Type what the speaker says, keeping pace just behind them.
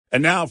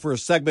And now for a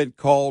segment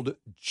called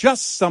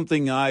Just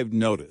Something I've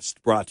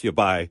Noticed, brought to you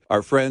by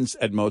our friends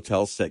at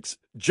Motel 6.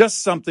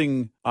 Just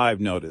something I've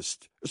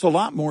noticed. There's a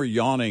lot more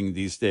yawning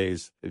these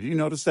days. Have you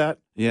noticed that?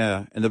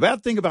 Yeah. And the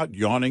bad thing about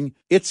yawning,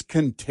 it's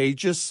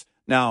contagious.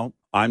 Now,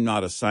 I'm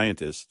not a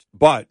scientist,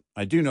 but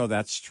I do know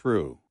that's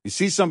true. You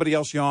see somebody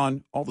else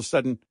yawn, all of a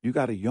sudden, you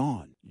got to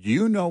yawn.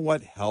 You know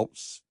what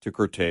helps to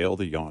curtail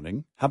the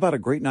yawning? How about a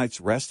great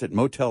night's rest at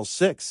Motel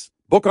 6?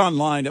 Book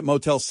online at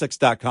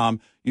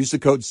motel6.com. Use the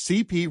code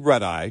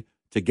CPRedEye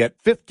to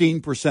get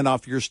 15%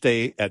 off your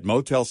stay at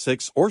Motel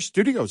 6 or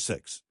Studio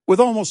 6. With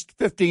almost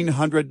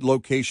 1,500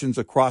 locations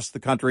across the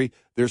country,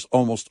 there's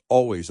almost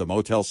always a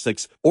Motel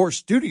 6 or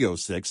Studio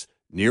 6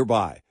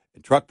 nearby.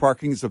 And truck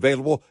parking is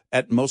available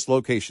at most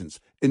locations.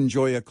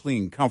 Enjoy a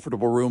clean,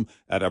 comfortable room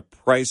at a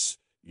price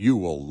you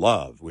will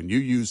love when you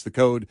use the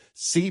code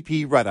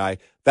CPRedEye.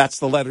 That's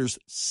the letters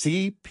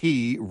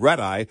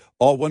CPRedEye,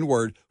 all one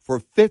word, for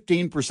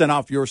 15%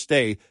 off your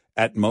stay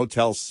at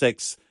Motel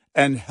 6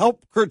 and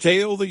help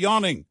curtail the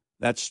yawning.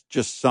 That's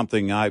just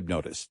something I've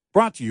noticed.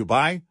 Brought to you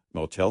by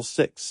Motel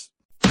 6.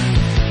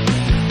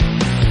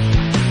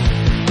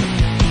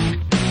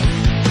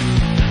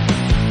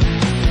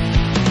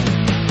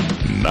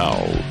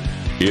 Now,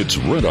 it's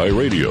Red Eye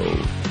Radio.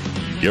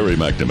 Gary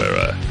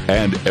McNamara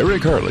and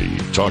Eric Harley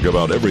talk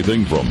about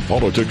everything from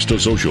politics to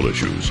social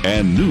issues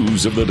and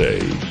news of the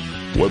day.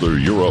 Whether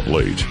you're up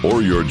late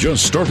or you're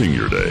just starting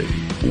your day,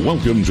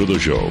 welcome to the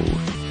show.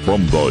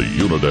 From the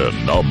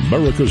Uniden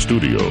America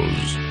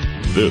Studios,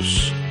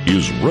 this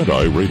is Red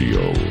Eye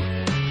Radio.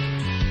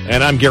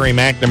 And I'm Gary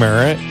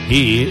McNamara.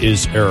 He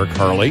is Eric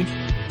Harley.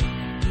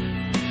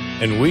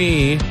 And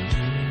we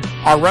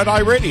are Red Eye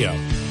Radio.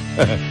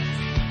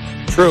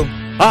 True.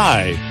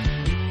 Hi.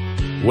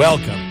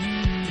 Welcome.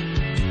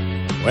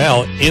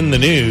 Well, in the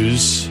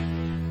news,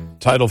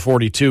 Title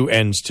 42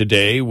 ends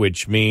today,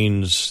 which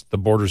means the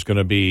border's going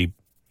to be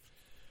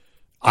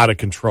out of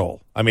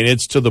control. I mean,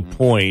 it's to the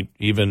point,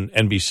 even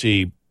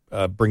NBC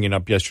bringing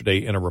up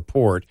yesterday in a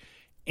report,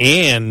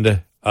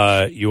 and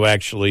you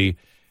actually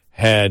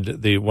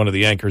had one of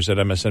the anchors at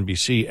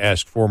MSNBC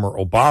ask former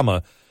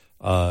Obama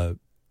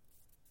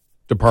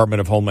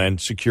Department of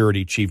Homeland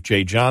Security Chief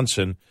Jay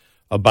Johnson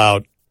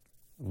about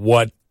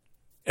what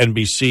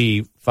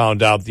NBC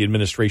found out the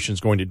administration is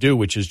going to do,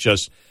 which is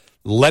just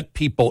let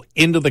people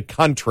into the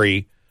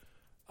country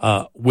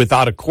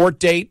without a court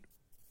date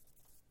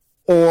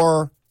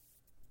or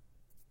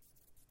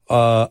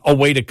a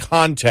way to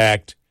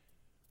contact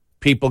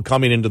people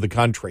coming into the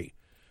country.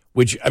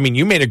 Which, I mean,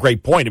 you made a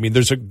great point. I mean,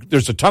 there's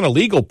a ton of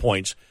legal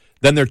points.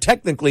 Then they're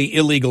technically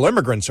illegal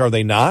immigrants, are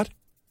they not?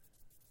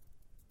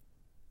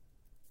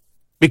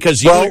 Because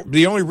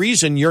the only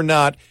reason you're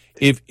not,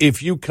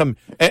 if you come,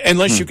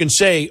 unless you can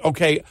say,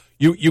 okay,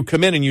 you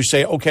come in and you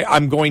say, okay,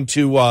 I'm going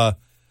to,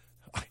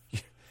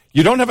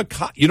 you don't have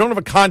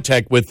a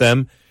contact with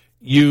them,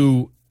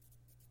 you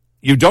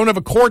don't have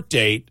a court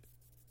date,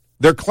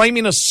 they're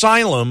claiming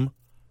asylum.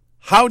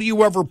 How do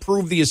you ever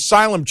prove the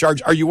asylum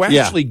charge? Are you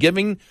actually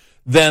giving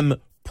them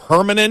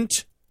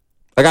permanent?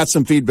 I got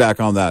some feedback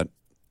on that,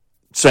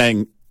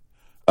 saying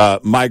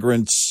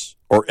migrants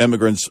or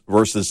immigrants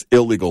versus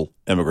illegal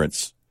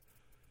immigrants.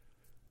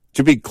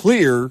 To be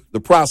clear,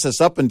 the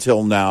process up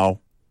until now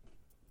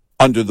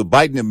under the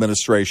Biden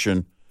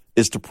administration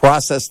is to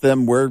process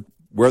them where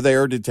they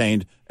are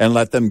detained and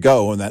let them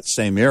go in that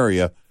same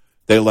area.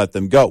 They let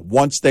them go.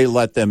 Once they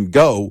let them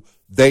go,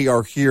 they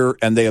are here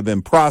and they have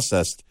been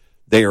processed.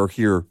 They are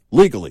here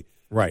legally.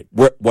 Right.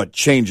 What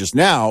changes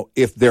now,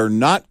 if they're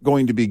not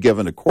going to be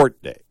given a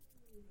court date,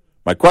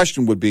 my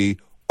question would be,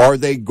 are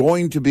they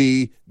going to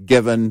be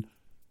given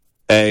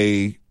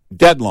a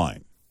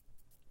deadline?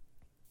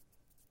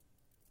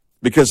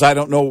 Because I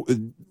don't know.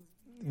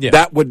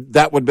 That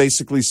would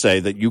basically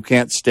say that you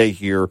can't stay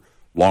here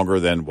longer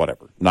than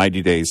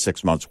 90 days,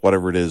 6 months,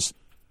 whatever it is.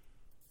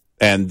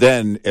 And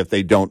then if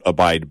they don't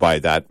abide by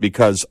that,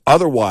 because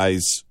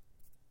otherwise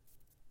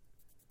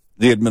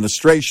the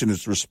administration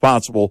is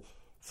responsible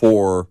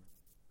for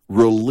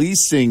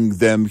releasing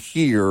them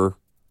here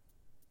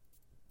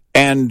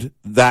and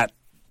that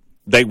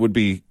they would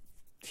be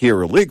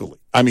here illegally.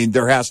 I mean,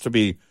 there has to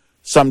be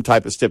some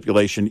type of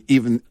stipulation,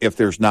 even if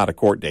there's not a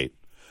court date.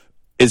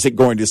 Is it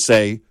going to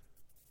say,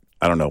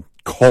 I don't know,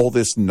 call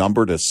this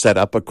number to set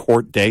up a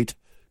court date?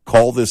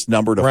 Call this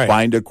number to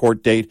find a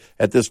court date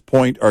at this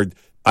point? Or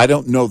I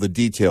don't know the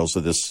details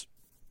of this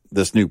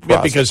new process.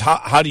 Yeah, because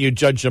how do you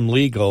judge them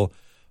legal?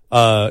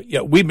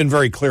 We've been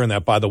very clear on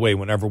that, by the way,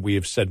 whenever we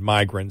have said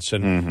migrants.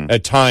 And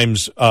at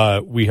times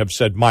we have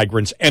said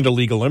migrants and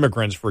illegal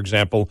immigrants, for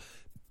example,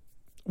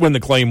 when the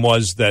claim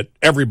was that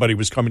everybody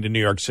was coming to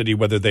New York City,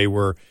 whether they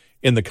were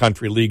in the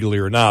country legally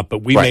or not. But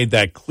we made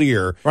that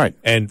clear. Right.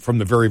 And from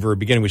the very, very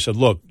beginning, we said,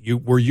 look,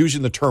 we're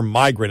using the term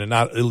migrant and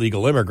not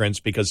illegal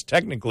immigrants because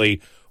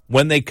technically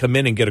when they come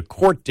in and get a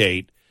court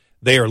date,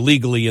 they are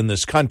legally in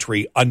this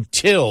country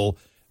until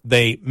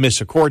they miss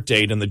a court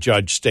date and the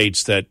judge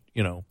states that,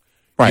 you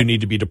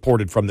need to be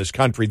deported from this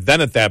country.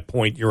 Then at that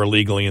point, you're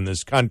illegally in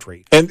this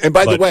country. And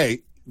by the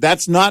way,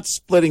 that's not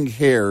splitting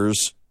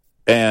hairs,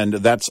 and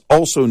that's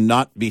also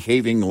not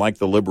behaving like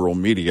the liberal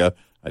media.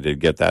 I did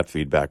get that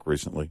feedback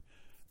recently.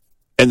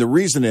 And the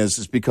reason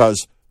is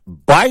because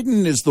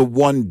Biden is the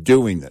one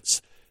doing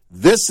this.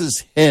 This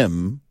is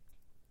him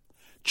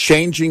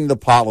changing the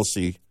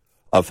policy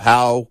of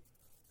how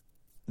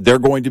they're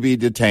going to be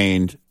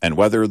detained and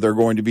whether they're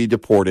going to be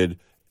deported,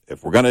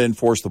 if we're going to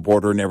enforce the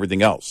border and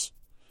everything else.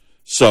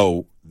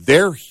 So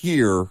they're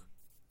here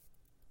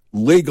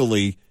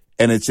legally,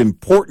 and it's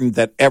important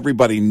that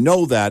everybody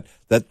know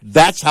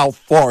that's how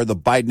far the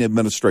Biden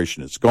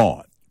administration has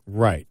gone.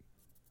 Right.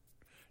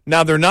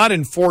 Now, they're not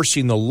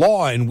enforcing the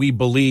law, and we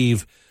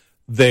believe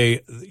they're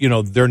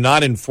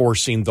not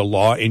enforcing the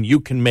law, and you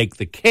can make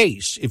the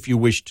case, if you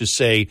wish to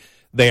say,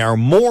 they are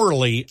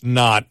morally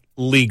not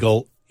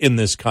legal in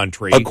this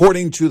country.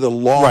 According to the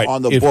law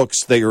on the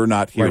books, they are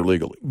not here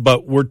legally.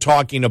 But we're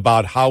talking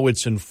about how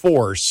it's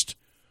enforced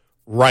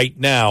right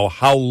now,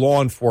 how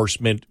law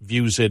enforcement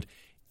views it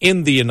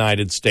in the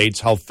United States,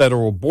 how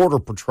Federal Border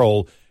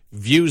Patrol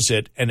views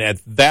it, and at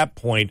that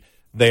point,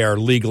 they are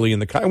legally in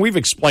the country. And we've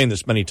explained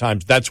this many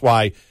times. That's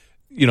why,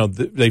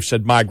 they've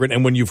said migrant.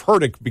 And when you've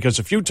heard it, because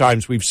a few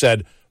times we've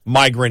said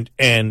migrant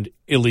and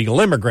illegal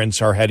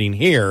immigrants are heading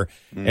here.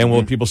 Mm-hmm. And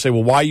when people say,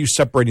 well, why are you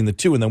separating the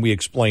two? And then we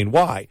explain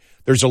why.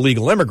 There's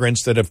illegal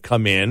immigrants that have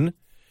come in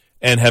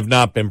and have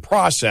not been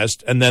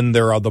processed. And then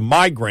there are the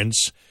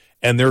migrants,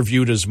 and they're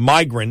viewed as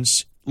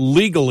migrants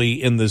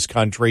legally in this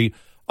country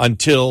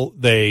until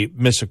they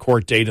miss a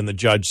court date and the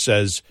judge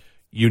says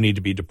you need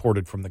to be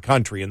deported from the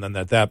country. And then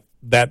at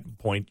that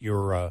point,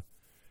 you're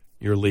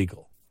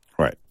legal.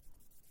 Right.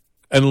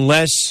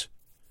 Unless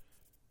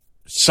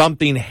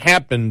something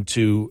happened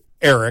to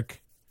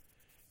Eric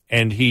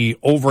and he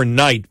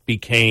overnight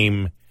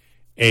became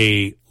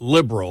a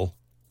liberal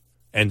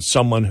and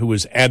someone who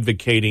is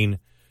advocating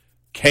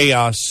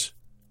chaos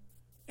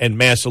and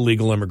mass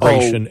illegal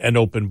immigration and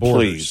open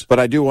borders. Please. But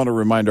I do want to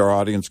remind our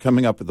audience,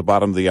 coming up at the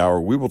bottom of the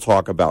hour, we will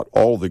talk about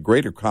all the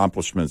great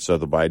accomplishments of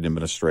the Biden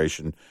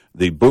administration,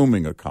 the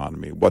booming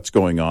economy, what's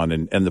going on,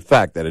 and the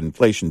fact that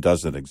inflation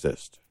doesn't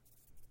exist.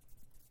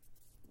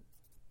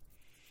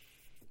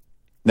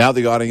 Now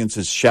the audience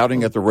is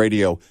shouting at the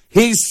radio,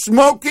 he's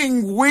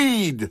smoking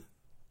weed.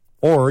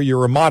 Or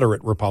you're a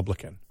moderate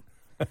Republican.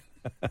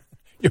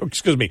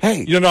 Excuse me.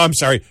 Hey, I'm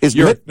sorry.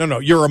 You're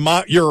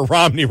a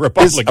Romney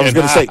Republican. I was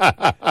going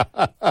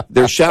to say,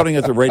 they're shouting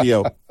at the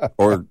radio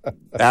or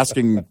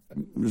asking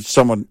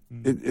someone,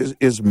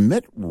 is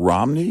Mitt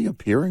Romney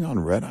appearing on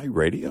Red Eye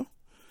Radio?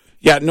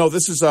 Yeah, no,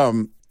 this is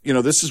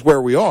this is where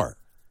we are.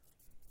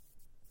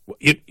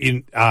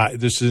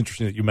 This is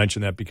interesting that you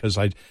mentioned that because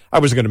I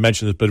wasn't going to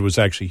mention this, but it was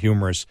actually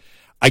humorous.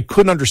 I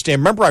couldn't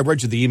understand. Remember, I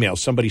read you the email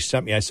somebody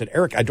sent me. I said,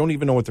 Eric, I don't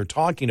even know what they're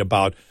talking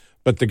about.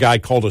 But the guy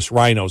called us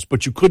rhinos,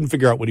 but you couldn't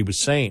figure out what he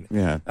was saying.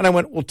 Yeah. And I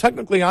went, well,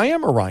 technically I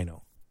am a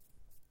rhino.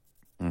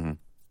 Mm-hmm.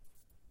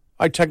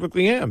 I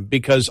technically am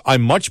because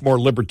I'm much more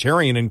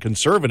libertarian and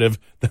conservative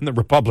than the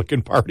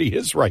Republican Party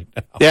is right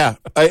now. Yeah.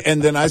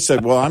 And then I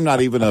said, well, I'm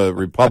not even a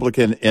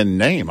Republican in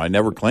name. I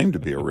never claimed to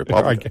be a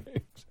Republican.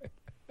 Okay.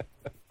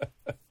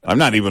 I'm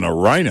not even a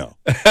rhino.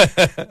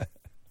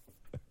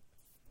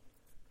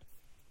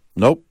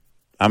 Nope.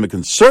 I'm a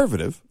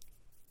conservative.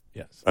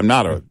 Yes. I'm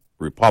not a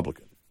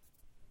Republican.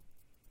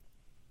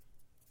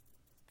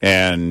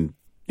 And,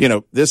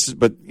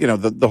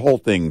 the whole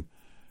thing,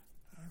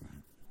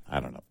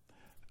 I don't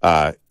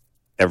know.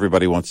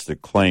 Everybody wants to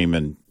claim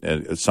and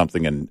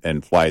something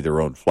and fly their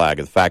own flag.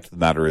 The fact of the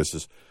matter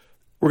is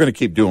we're going to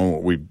keep doing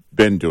what we've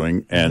been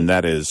doing, and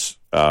that is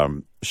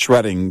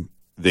shredding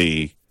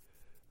the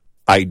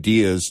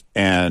ideas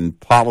and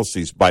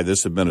policies by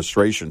this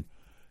administration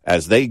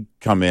as they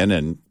come in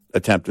and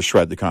attempt to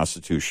shred the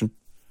Constitution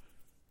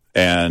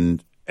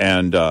and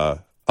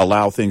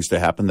allow things to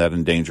happen that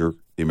endanger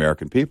the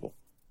American people.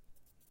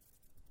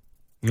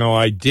 No,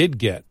 I do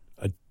get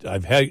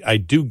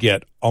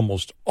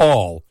almost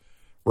all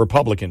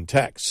Republican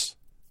texts.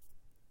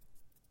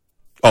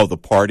 Oh, the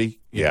party?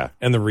 Yeah.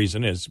 And the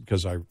reason is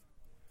because I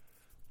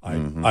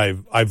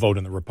vote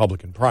in the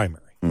Republican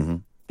primary. Mm-hmm.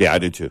 Yeah, I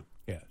do too.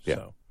 Yeah.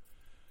 So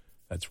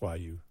that's why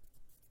you.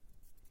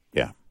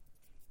 Yeah.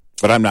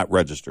 But I'm not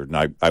registered,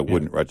 and I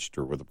wouldn't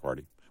register with the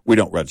party. We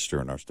don't register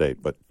in our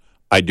state, but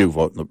I do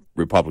vote in the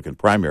Republican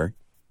primary.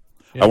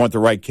 Yeah. I want the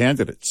right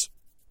candidates.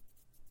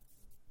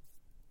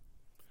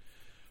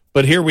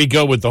 But here we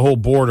go with the whole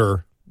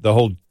border, the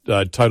whole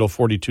Title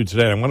 42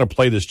 today. I'm going to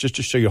play this just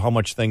to show you how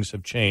much things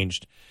have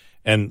changed.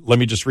 And let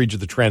me just read you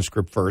the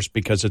transcript first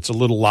because it's a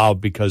little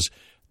loud because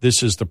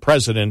this is the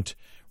president.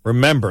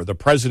 Remember, the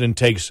president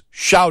takes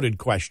shouted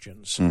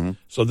questions. Mm-hmm.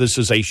 So this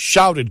is a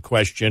shouted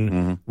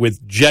question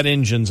with jet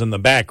engines in the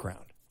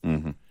background.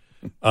 Mm-hmm.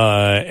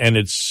 And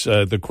it's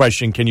the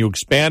question, can you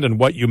expand on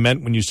what you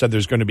meant when you said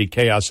there's going to be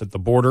chaos at the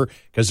border?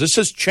 Because this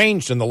has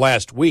changed in the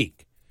last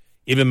week.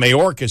 Even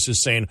Mayorkas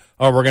is saying,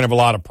 we're going to have a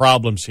lot of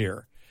problems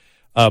here.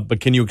 But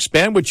can you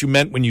expand what you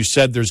meant when you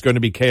said there's going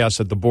to be chaos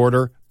at the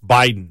border?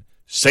 Biden,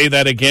 say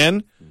that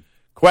again.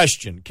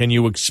 Question, can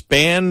you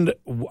expand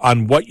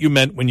on what you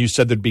meant when you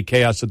said there'd be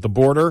chaos at the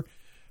border?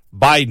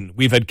 Biden,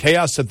 we've had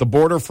chaos at the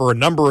border for a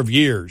number of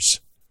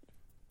years.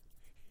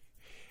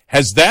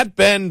 Has that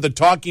been the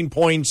talking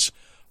points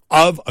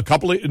of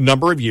a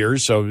number of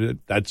years, so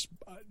that's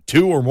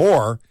 2 or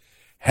more,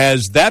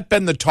 has that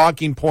been the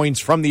talking points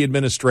from the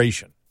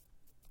administration?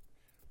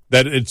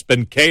 That it's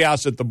been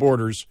chaos at the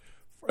border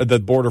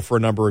for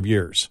a number of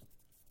years?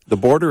 The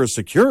border is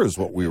secure is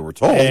what we were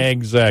told.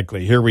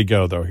 Exactly. Here we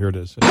go, though. Here it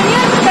is. Can you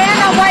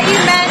expand on what you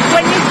meant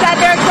when you said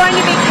there's going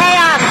to be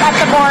chaos at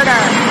the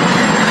border?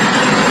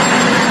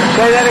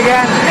 Say that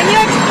again? Can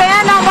you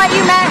expand on what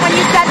you meant when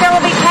you said there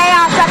will be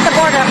chaos at the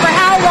border? For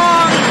how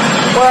long?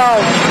 Well,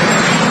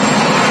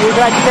 we've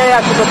had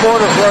chaos at the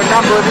border for a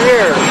number of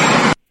years.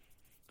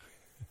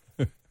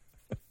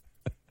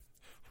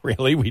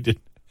 Really? We did.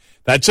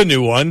 That's a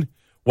new one.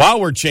 Wow,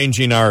 we're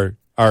changing our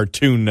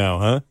tune now,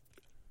 huh?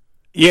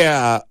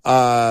 Yeah.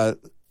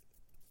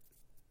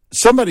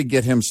 Somebody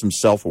get him some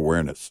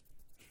self-awareness.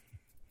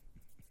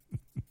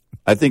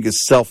 I think his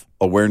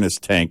self-awareness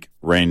tank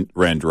ran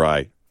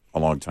dry a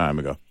long time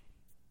ago.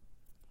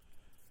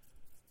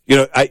 You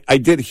know, I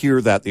did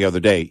hear that the other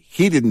day.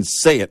 He didn't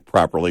say it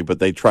properly, but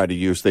they tried to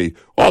use the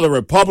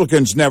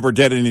Republicans never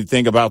did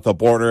anything about the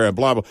border and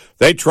blah, blah.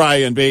 They try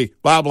and be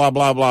blah, blah,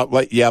 blah,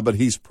 blah. Yeah, but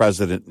he's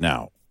president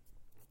now.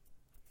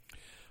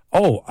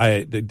 Oh,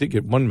 I did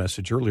get one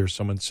message earlier.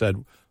 Someone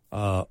said,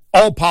 all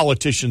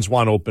politicians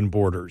want open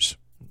borders.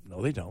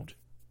 No, they don't.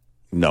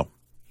 No.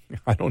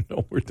 I don't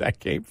know where that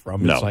came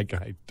from. No. It's like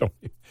I don't.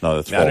 No,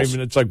 that's false.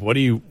 Even, it's like what are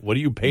you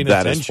paying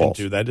That attention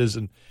to?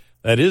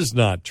 That is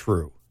not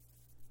true.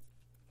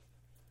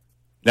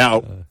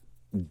 Now,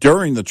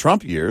 during the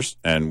Trump years,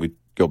 and we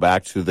go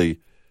back to the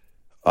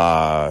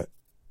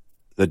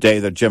day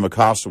that Jim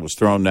Acosta was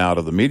thrown out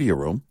of the media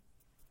room,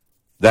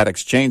 that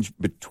exchange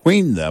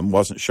between them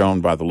wasn't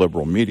shown by the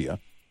liberal media.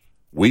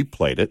 We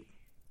played it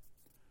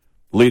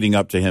leading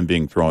up to him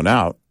being thrown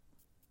out.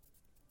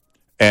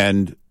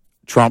 And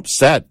Trump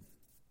said,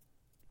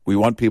 we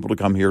want people to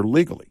come here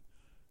legally.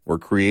 We're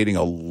creating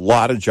a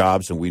lot of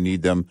jobs, and we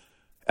need them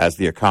as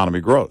the economy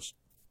grows.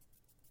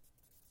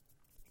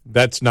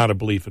 That's not a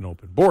belief in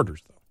open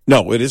borders, though.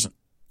 No, it isn't.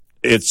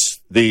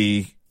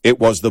 It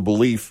was the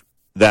belief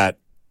that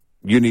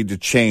you need to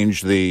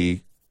change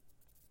the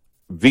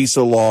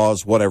visa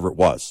laws, whatever it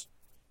was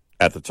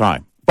at the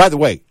time. By the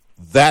way,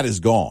 that is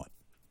gone.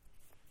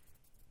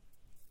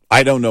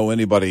 I don't know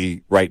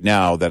anybody right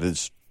now that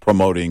is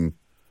promoting,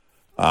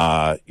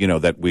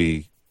 that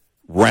we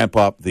ramp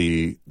up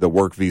the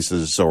work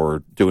visas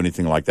or do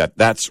anything like that.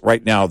 That's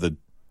right now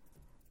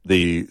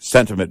the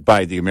sentiment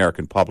by the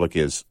American public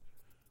is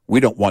we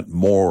don't want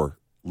more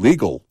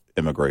legal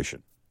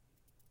immigration,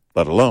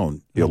 let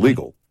alone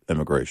illegal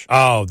immigration.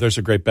 Oh, there's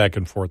a great back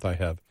and forth I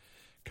have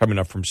coming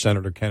up from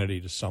Senator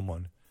Kennedy to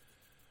someone.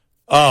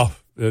 Oh,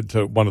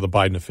 to one of the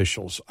Biden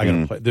officials. I got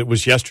to play. It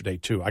was yesterday,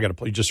 too. I got to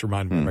play. Just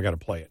remind me. I got to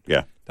play it.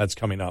 Yeah. That's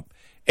coming up.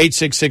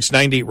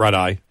 866-98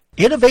 Red-Eye.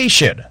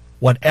 Innovation.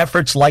 What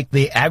efforts like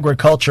the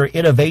Agriculture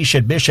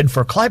Innovation Mission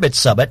for Climate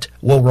Summit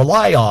will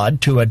rely on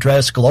to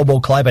address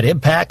global climate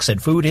impacts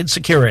and food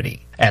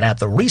insecurity. And at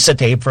the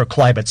recent Aim for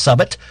Climate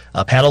Summit,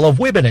 a panel of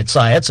women in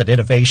science and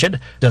innovation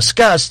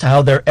discussed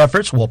how their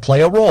efforts will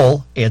play a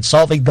role in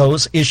solving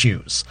those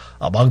issues.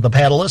 Among the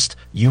panelists,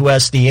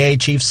 USDA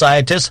Chief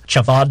Scientist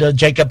Chavonda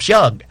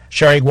Jacobs-Young,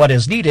 sharing what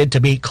is needed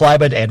to meet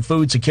climate and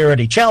food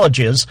security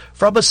challenges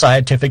from a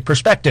scientific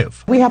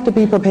perspective. We have to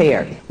be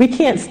prepared. We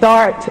can't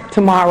start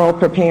tomorrow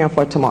preparing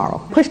for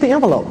tomorrow. Push the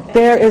envelope.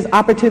 There is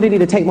opportunity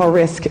to take more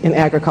risk in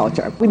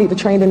agriculture. We need to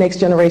train the next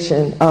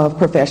generation of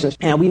professionals,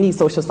 and we need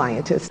social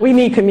scientists. We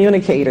need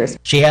communicators.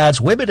 She adds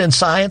women in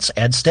science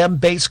and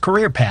STEM-based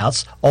career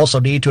paths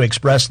also need to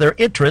express their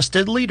interest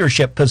in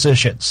leadership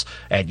positions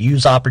and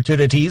use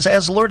opportunities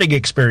as learning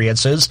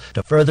experiences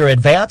to further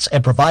advance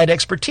and provide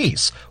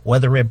expertise,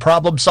 whether in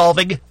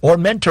problem-solving or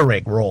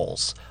mentoring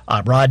roles.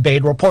 I'm Rod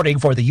Bain reporting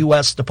for the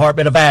U.S.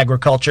 Department of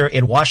Agriculture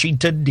in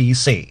Washington,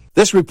 D.C.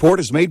 This report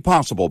is made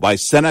possible by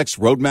Cenex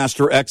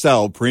Roadmaster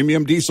XL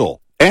Premium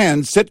Diesel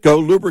and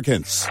Citgo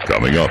Lubricants.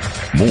 Coming up,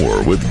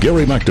 more with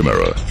Gary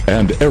McNamara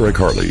and Eric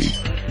Harley.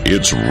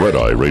 It's Red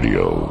Eye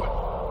Radio.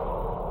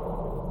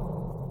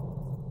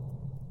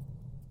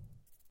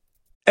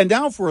 And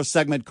now for a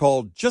segment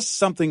called Just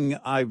Something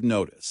I've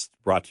Noticed,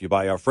 brought to you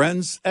by our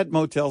friends at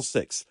Motel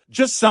 6.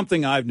 Just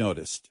something I've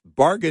noticed.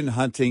 Bargain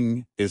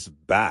hunting is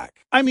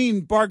back. I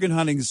mean, bargain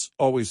hunting's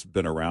always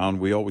been around.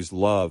 We always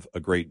love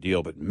a great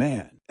deal. But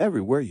man,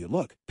 everywhere you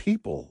look,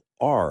 people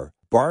are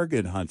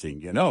bargain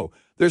hunting. You know,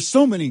 there's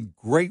so many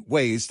great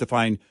ways to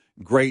find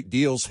great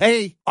deals.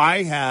 Hey,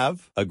 I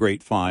have a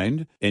great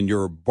find in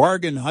your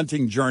bargain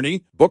hunting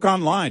journey. Book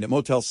online at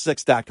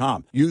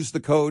Motel6.com. Use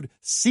the code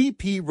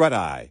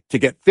CPRedEye to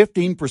get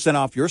 15%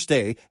 off your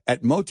stay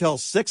at Motel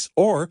 6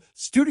 or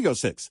Studio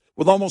 6.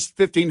 With almost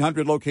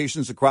 1,500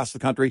 locations across the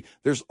country,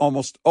 there's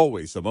almost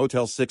always a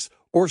Motel 6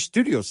 or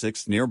Studio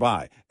 6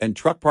 nearby, and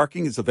truck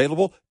parking is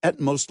available at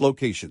most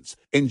locations.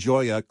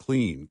 Enjoy a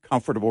clean,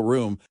 comfortable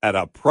room at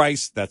a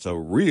price that's a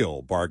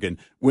real bargain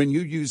when you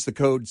use the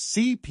code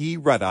CP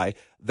Red-Eye.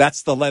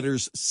 That's the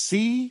letters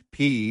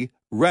CP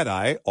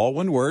Red-Eye, all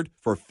one word,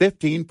 for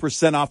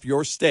 15% off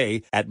your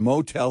stay at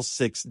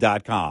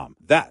Motel6.com.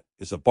 That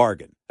is a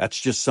bargain.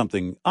 That's just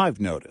something I've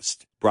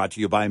noticed. Brought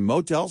to you by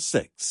Motel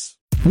 6.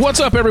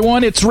 What's up,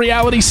 everyone? It's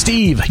Reality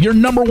Steve, your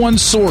number one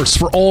source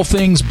for all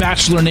things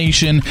Bachelor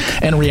Nation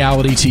and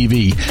reality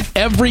TV.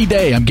 Every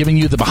day, I'm giving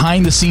you the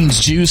behind-the-scenes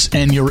juice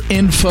and your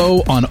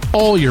info on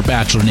all your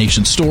Bachelor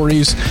Nation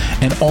stories,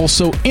 and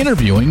also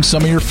interviewing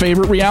some of your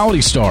favorite reality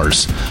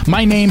stars.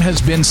 My name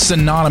has been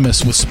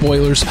synonymous with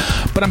spoilers,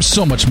 but I'm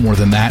so much more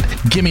than that.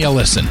 Give me a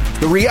listen.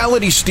 The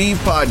Reality Steve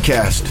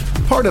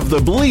Podcast, part of the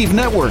Believe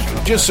Network.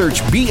 Just search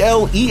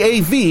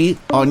BLEAV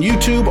on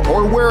YouTube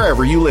or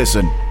wherever you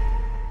listen.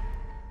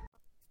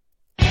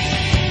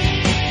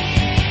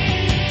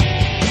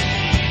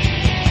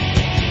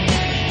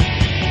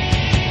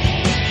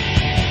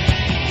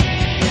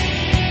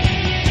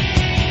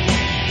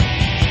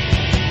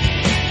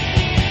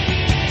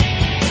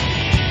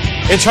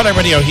 It's Red Eye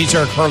Radio. He's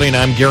Eric Harley, and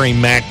I'm Gary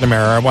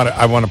McNamara.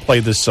 I want to play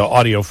this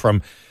audio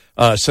from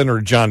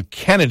Senator John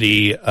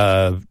Kennedy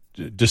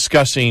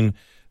discussing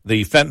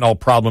the fentanyl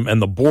problem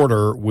and the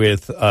border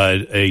with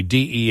a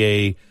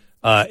DEA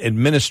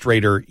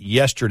administrator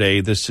yesterday.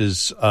 This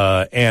is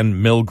Ann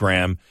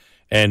Milgram,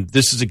 and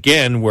this is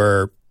again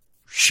where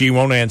she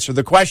won't answer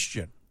the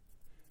question.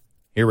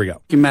 Here we go.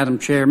 Thank you, Madam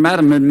Chair.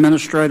 Madam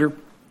Administrator,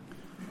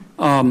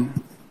 the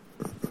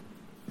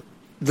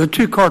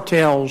two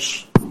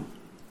cartels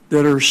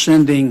that are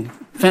sending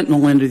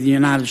fentanyl into the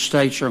United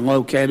States are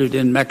located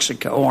in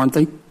Mexico, aren't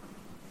they?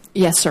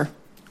 Yes, sir.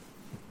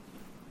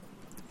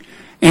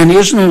 And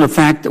isn't it a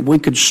fact that we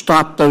could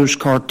stop those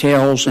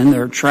cartels in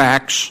their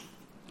tracks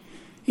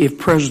if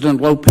President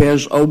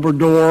Lopez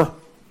Obrador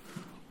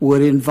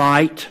would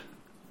invite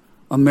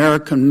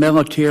American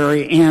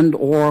military and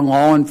or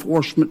law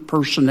enforcement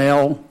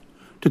personnel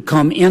to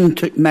come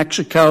into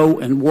Mexico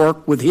and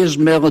work with his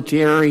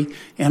military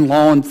and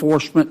law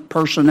enforcement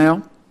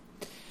personnel?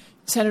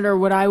 Senator,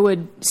 what I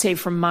would say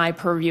from my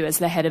purview as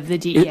the head of the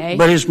DEA...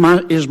 But is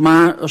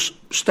my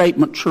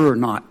statement true or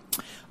not?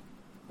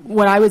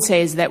 What I would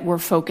say is that we're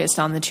focused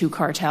on the two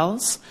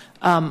cartels,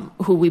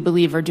 who we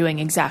believe are doing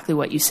exactly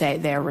what you say.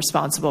 They are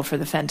responsible for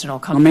the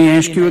fentanyl coming. Let me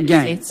ask you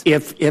again.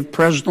 If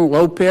President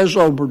Lopez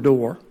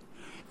Obrador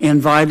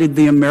invited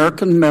the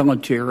American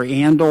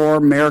military and or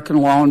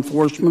American law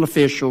enforcement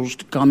officials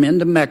to come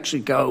into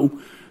Mexico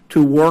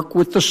to work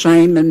with the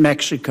same in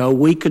Mexico,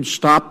 we could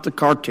stop the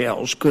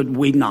cartels, could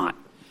we not?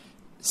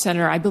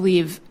 Senator, I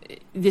believe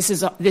this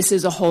is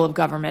a whole of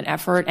government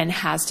effort and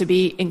has to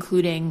be,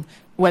 including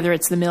whether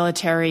it's the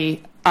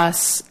military,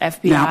 us,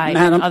 FBI,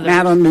 now, and others.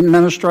 Madam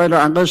Administrator,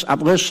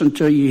 I've listened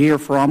to you here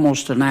for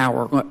almost an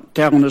hour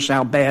telling us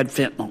how bad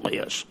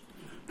fentanyl is.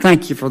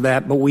 Thank you for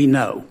that, but we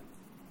know.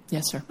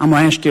 Yes, sir. I'm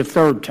going to ask you a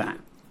third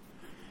time.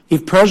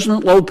 If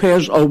President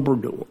Lopez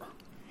Obrador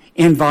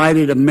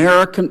invited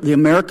the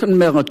American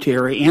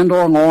military and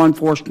or law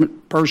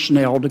enforcement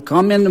personnel to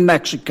come into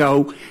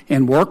Mexico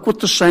and work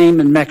with the same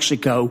in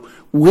Mexico,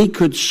 we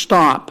could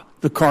stop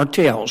the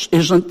cartels.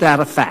 Isn't that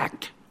a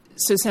fact?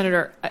 So,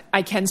 Senator,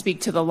 I can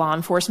speak to the law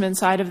enforcement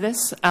side of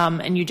this,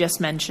 and you just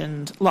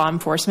mentioned law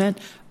enforcement.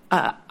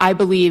 I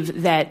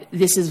believe that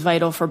this is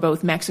vital for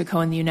both Mexico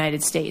and the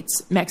United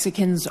States.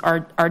 Mexicans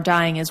are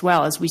dying as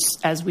well,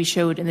 as we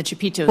showed in the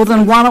Chapitos. Well,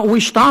 then why don't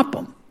we stop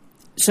them?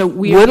 So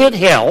would it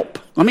help?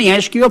 Let me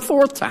ask you a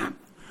fourth time.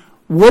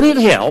 Would it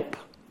help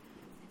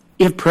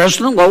if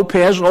President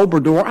Lopez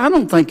Obrador, I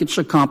don't think it's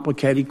a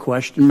complicated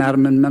question,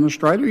 Madam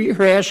Administrator.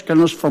 You're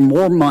asking us for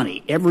more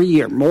money every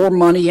year, more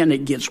money, and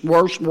it gets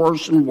worse,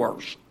 and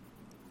worse.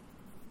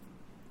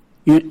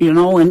 You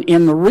know,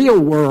 in the real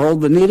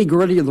world, the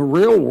nitty-gritty of the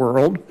real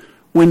world,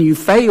 when you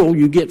fail,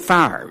 you get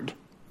fired.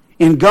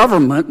 In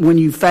government, when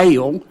you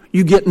fail,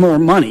 you get more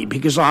money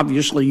because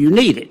obviously you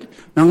need it.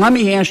 Now, let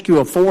me ask you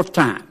a fourth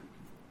time.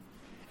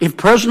 If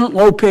President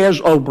Lopez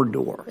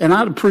Obrador, and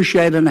I'd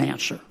appreciate an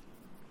answer,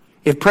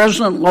 if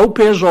President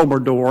Lopez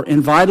Obrador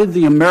invited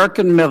the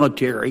American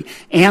military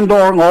and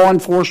or law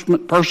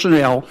enforcement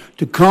personnel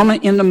to come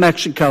into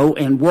Mexico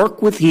and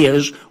work with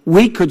his,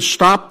 we could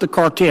stop the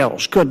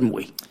cartels, couldn't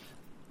we?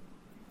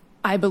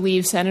 I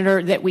believe,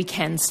 Senator, that we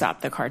can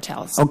stop the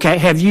cartels. Okay.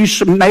 Have you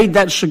made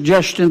that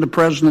suggestion to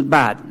President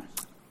Biden?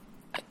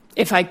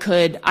 If I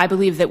could, I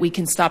believe that we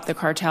can stop the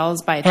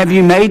cartels by... Have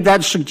you made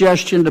that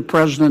suggestion to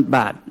President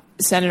Biden?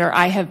 Senator,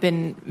 I have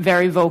been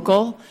very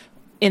vocal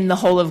in the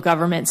whole of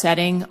government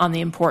setting on the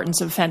importance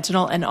of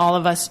fentanyl and all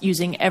of us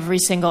using every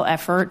single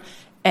effort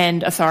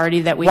and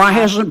authority that we have. Why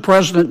hasn't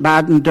President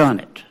Biden done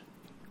it?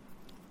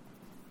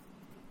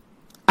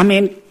 I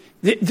mean,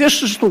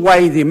 this is the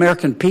way the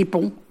American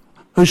people,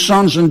 whose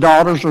sons and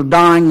daughters are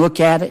dying, look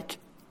at it.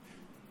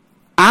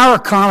 Our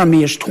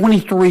economy is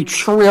 $23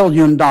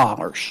 trillion.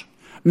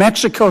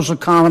 Mexico's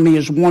economy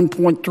is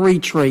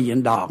 $1.3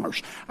 trillion.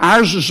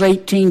 Ours is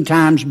 18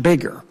 times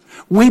bigger.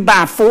 We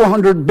buy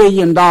 $400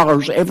 billion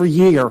every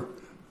year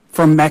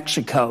from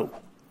Mexico.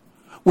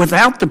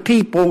 Without the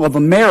people of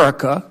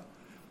America,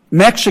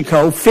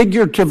 Mexico,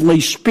 figuratively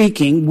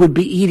speaking, would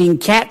be eating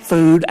cat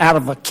food out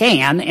of a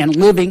can and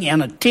living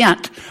in a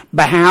tent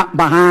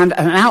behind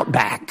an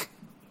outback.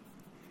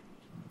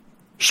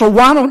 So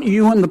why don't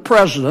you and the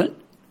president,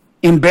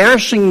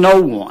 embarrassing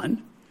no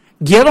one,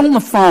 get on the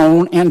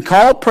phone and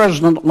call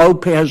President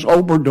Lopez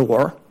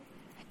Obrador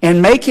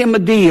and make him a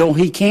deal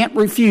he can't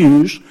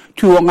refuse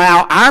to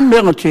allow our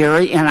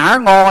military and our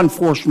law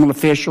enforcement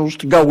officials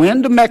to go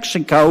into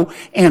Mexico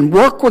and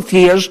work with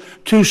his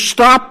to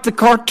stop the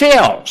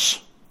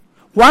cartels.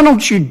 Why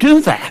don't you do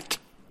that?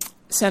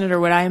 Senator,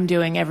 what I am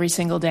doing every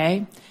single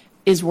day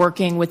is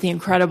working with the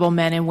incredible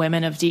men and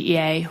women of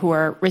DEA who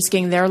are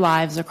risking their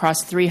lives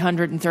across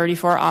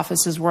 334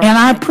 offices worldwide. And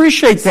I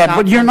appreciate that,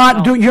 but you're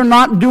not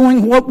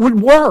doing what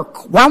would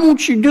work. Why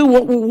won't you do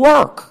what will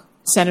work?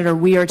 Senator,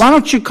 why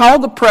don't you call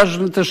the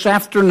president this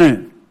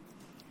afternoon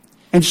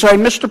and say,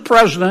 Mr.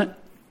 President,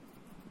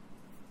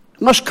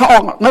 let's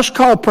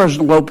call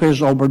President Lopez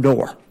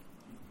Obrador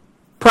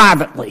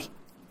privately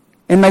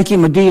and make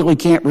him a deal he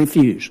can't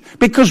refuse.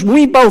 Because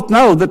we both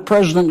know that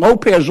President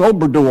Lopez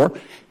Obrador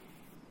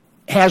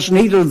has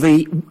neither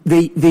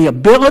the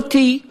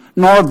ability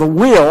nor the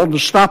will to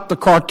stop the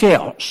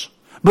cartels.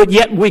 But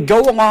yet we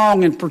go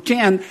along and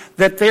pretend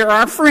that they're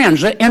our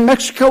friends. And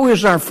Mexico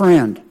is our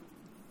friend.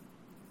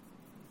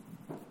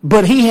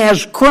 But he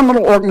has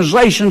criminal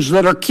organizations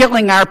that are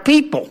killing our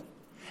people.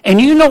 And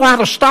you know how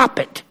to stop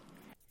it.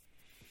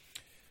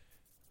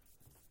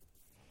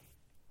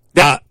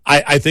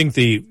 I think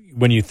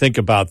when you think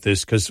about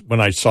this, because when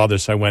I saw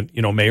this, I went,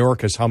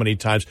 Mayorkas, how many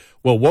times?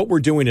 Well, what we're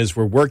doing is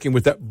we're working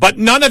with that, but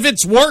none of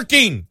it's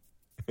working.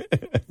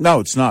 No,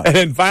 it's not. And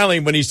then finally,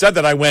 when he said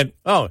that, I went,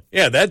 oh,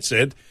 yeah, that's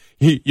it.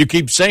 You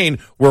keep saying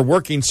we're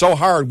working so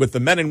hard with the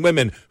men and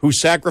women who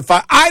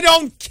sacrifice. I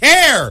don't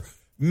care.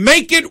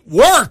 Make it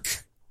work.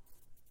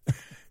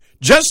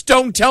 Just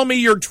don't tell me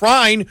you're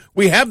trying.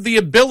 We have the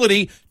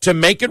ability to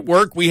make it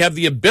work. We have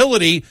the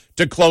ability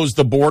to close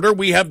the border.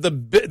 We have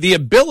the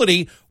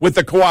ability, with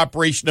the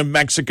cooperation of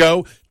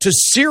Mexico, to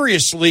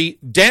seriously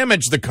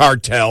damage the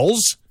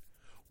cartels.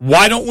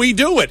 Why don't we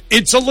do it?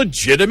 It's a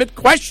legitimate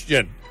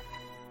question.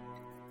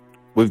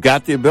 We've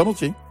got the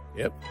ability.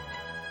 Yep.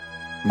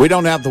 We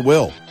don't have the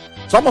will.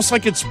 It's almost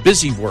like it's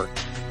busy work.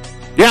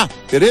 Yeah,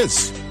 it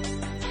is.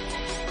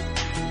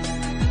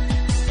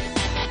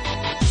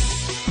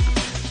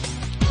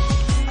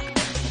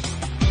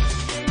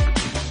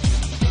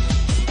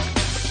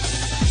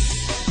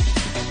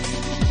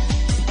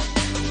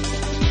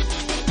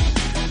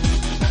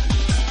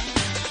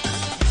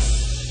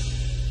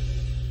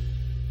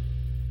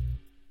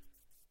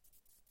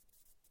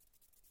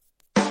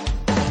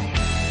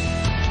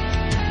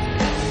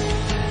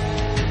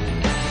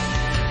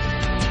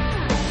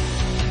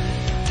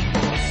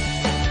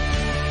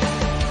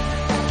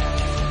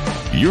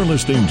 You're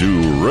listening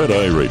to Red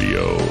Eye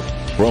Radio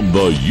from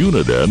the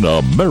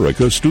Uniden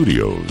America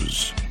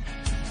Studios.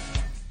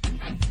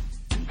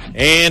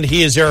 And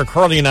he is Eric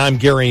Harley, and I'm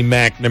Gary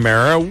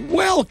McNamara.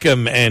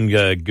 Welcome and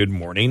good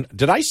morning.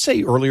 Did I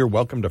say earlier,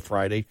 welcome to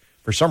Friday?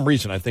 For some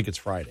reason, I think it's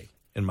Friday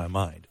in my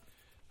mind.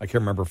 I can't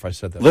remember if I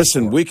said that.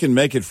 Listen, before. We can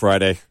make it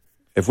Friday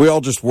if we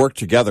all just work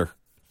together.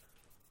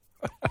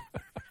 I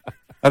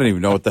don't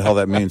even know what the hell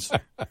that means.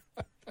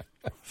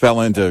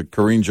 Fell into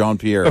Karine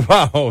Jean-Pierre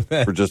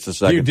for just a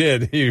second. You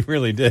did. You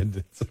really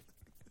did.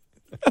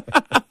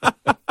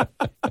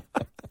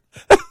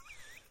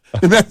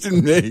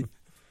 Imagine me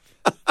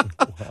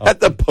at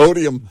the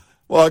podium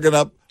walking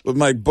up with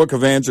my book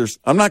of answers.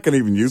 I'm not going to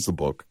even use the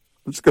book.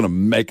 I'm just going to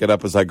make it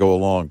up as I go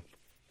along.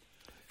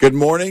 Good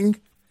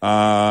morning.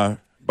 By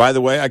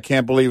the way, I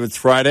can't believe it's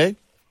Friday.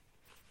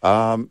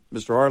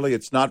 Mr. Harley,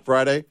 it's not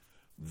Friday.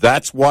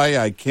 That's why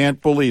I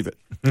can't believe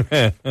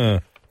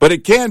it. But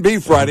it can be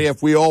Friday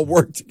if we all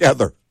work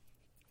together.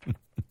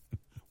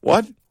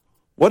 What?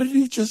 What did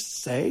he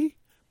just say?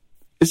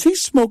 Is he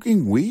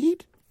smoking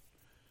weed?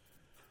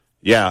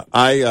 Yeah,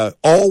 I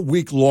all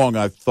week long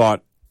I've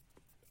thought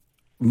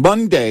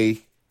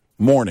Monday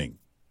morning.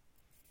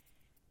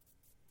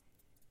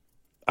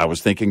 I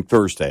was thinking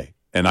Thursday,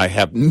 and I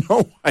have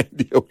no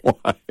idea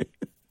why.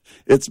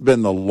 It's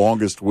been the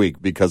longest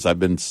week because I've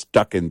been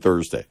stuck in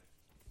Thursday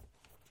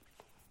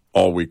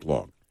all week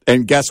long.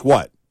 And guess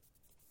what?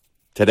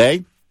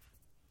 Today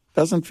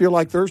doesn't feel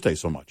like Thursday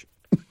so much.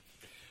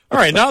 All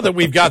right, now that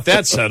we've got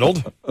that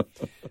settled,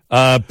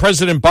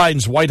 President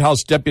Biden's White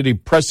House Deputy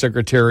Press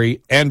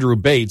Secretary Andrew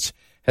Bates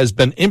has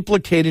been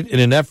implicated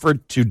in an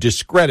effort to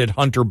discredit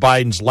Hunter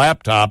Biden's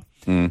laptop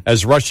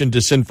as Russian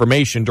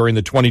disinformation during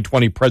the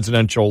 2020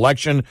 presidential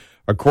election,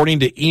 according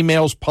to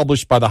emails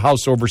published by the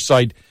House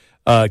Oversight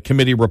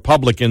Committee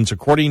Republicans.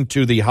 According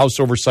to the House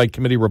Oversight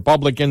Committee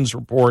Republicans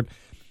report,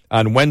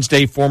 on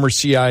Wednesday, former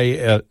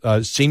CIA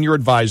senior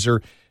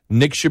advisor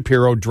Nick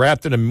Shapiro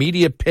drafted a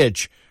media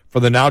pitch for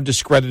the now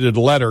discredited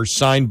letter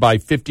signed by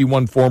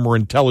 51 former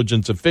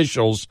intelligence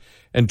officials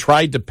and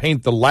tried to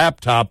paint the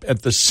laptop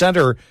at the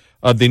center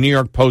of the New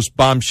York Post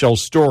bombshell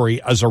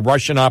story as a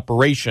Russian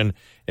operation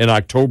in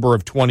October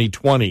of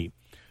 2020.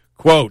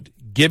 Quote,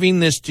 giving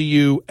this to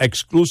you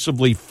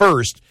exclusively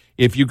first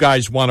if you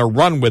guys want to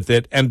run with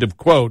it, end of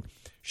quote,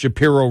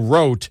 Shapiro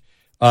wrote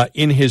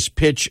in his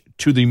pitch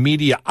to the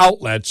media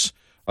outlets,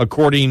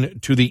 according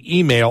to the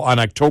email on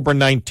October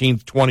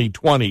 19th,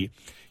 2020.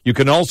 You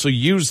can also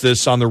use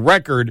this on the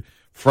record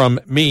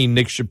from me,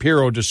 Nick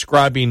Shapiro,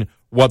 describing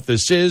what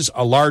this is,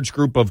 a large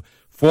group of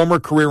former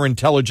career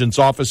intelligence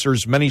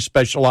officers, many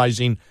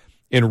specializing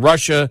in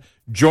Russia,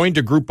 joined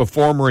a group of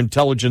former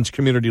intelligence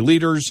community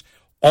leaders.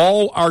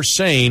 All are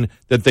saying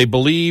that they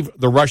believe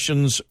the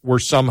Russians were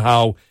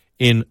somehow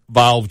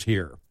involved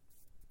here.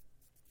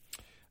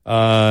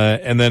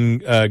 And then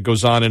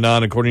goes on and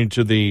on. According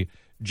to the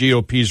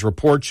GOP's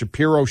report,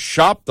 Shapiro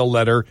shopped the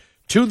letter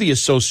to the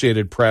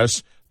Associated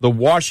Press, the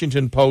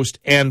Washington Post,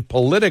 and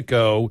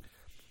Politico.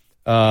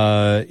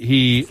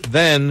 He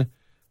then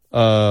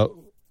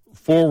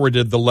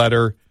forwarded the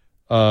letter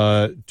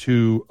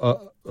to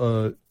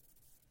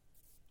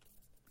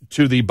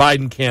the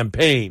Biden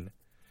campaign,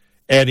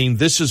 adding,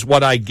 "This is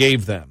what I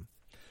gave them."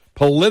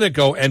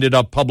 Politico ended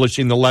up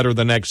publishing the letter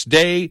the next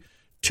day,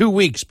 2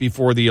 weeks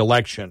before the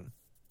election.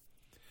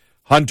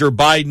 Hunter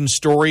Biden's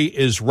story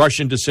is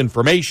Russian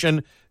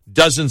disinformation,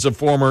 dozens of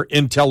former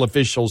intel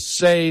officials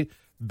say.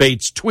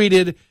 Bates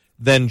tweeted,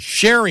 then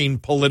sharing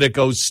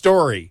Politico's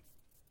story.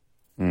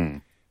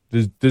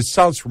 This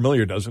sounds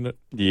familiar, doesn't it?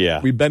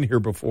 Yeah. We've been here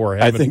before,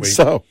 haven't we? I think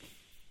so.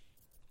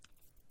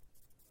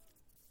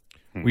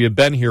 We have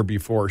been here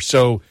before.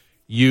 So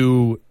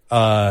you,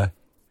 what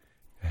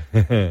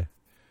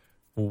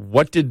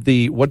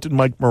did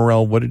Mike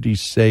Morrell, what did he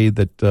say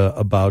that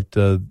about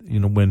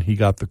when he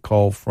got the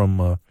call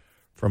from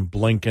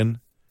Blinken,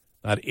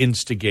 not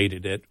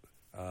instigated it,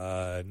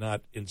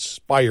 not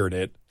inspired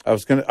it.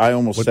 I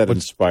almost said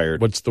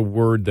inspired. What's the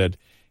word that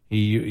he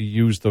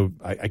used?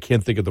 I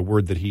can't think of the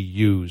word that he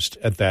used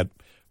at that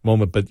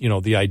moment, but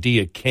the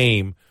idea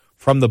came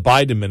from the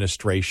Biden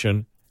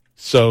administration.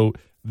 So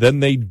then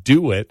they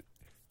do it.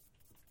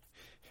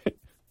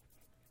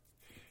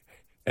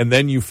 And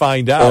then you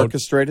find out.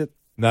 Orchestrated?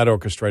 Not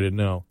orchestrated,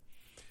 no.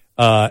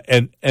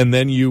 And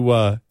then you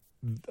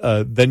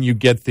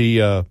get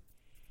the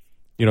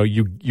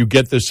you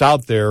get this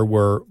out there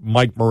where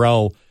Mike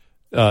Morrell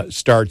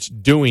starts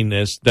doing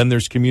this. Then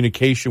there's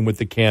communication with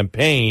the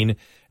campaign,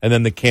 and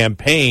then the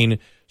campaign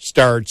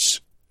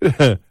starts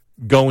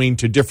going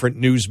to different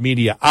news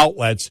media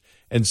outlets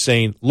and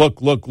saying,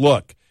 look,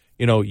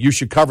 you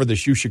should cover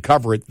this, you should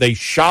cover it. They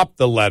shop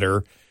the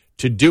letter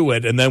to do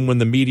it, and then when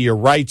the media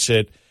writes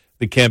it,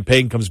 the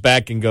campaign comes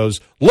back and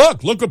goes,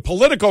 look what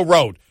Politico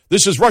wrote.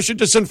 This is Russian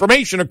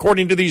disinformation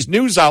according to these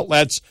news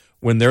outlets,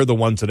 when they're the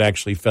ones that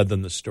actually fed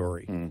them the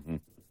story. Mm-hmm.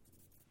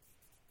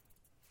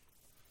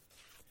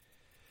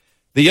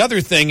 The other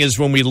thing is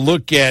when we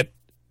look at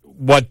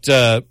what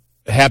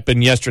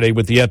happened yesterday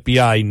with the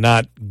FBI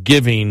not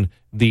giving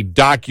the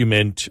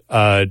document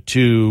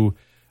to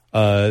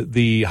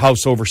the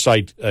House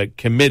Oversight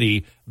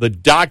Committee, the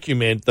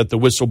document that the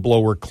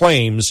whistleblower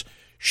claims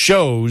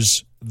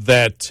shows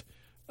that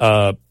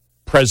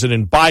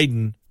President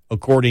Biden,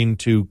 according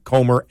to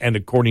Comer and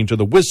according to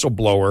the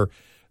whistleblower,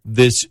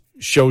 this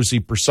shows the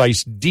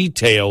precise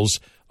details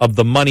of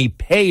the money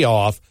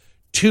payoff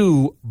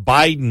to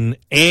Biden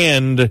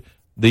and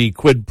the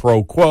quid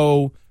pro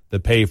quo, the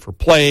pay for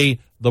play,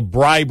 the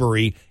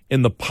bribery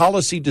in the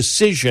policy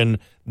decision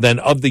then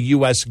of the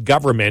U.S.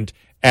 government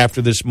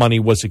after this money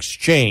was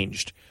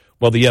exchanged.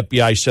 Well, the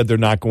FBI said they're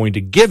not going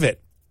to give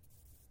it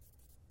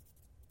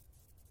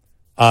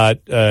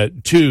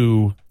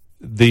to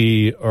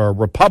the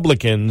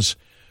Republicans.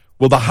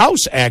 Well, the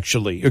House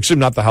actually, excuse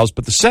me, not the House,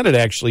 but the Senate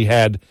actually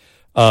had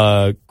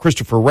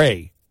Christopher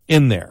Wray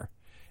in there.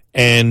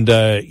 And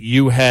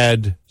you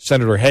had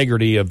Senator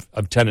Hagerty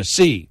of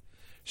Tennessee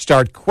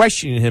start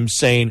questioning him,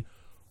 saying,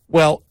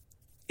 well,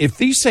 if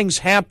these things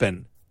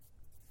happen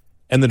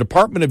and the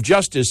Department of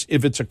Justice,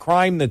 if it's a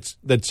crime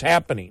that's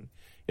happening,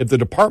 if the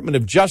Department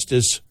of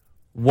Justice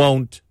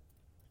won't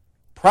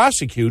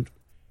prosecute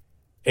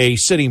a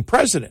sitting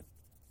president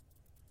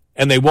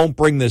and they won't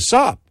bring this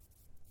up,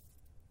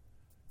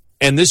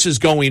 and this is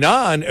going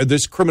on, or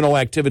this criminal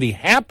activity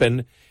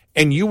happened,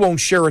 and you won't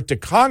share it to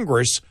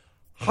Congress,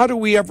 how do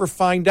we ever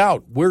find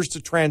out? Where's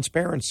the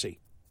transparency?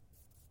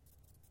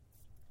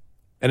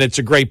 And it's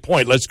a great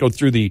point. Let's go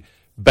through the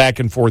back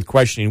and forth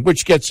questioning,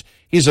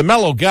 he's a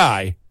mellow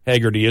guy,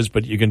 Hagerty is,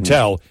 but you can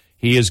tell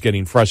he is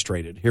getting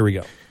frustrated. Here we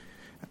go.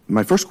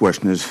 My first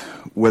question is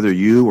whether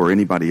you or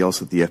anybody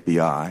else at the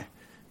FBI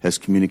has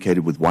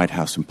communicated with White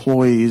House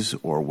employees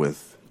or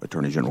with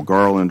Attorney General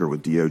Garland or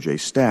with DOJ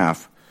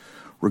staff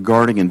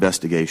regarding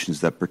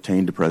investigations that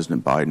pertain to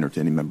President Biden or to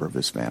any member of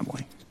his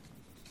family.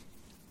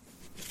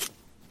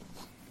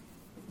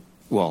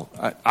 Well,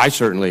 I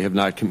certainly have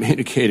not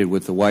communicated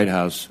with the White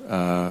House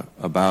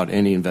about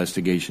any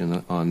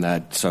investigation on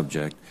that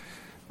subject.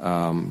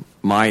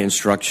 my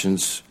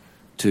instructions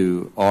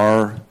to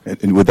our...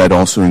 And would that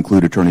also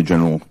include Attorney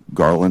General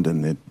Garland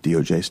and the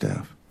DOJ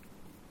staff?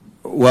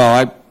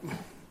 Well,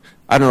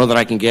 I don't know that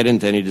I can get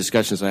into any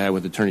discussions I had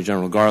with Attorney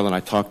General Garland. I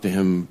talk to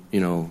him,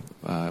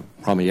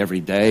 probably every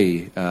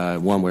day,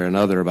 one way or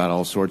another, about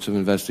all sorts of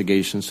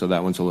investigations, so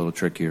that one's a little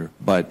trickier.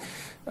 But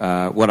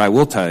what I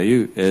will tell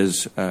you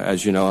is,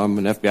 as you know, I'm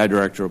an FBI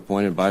director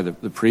appointed by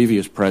the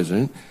previous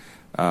president,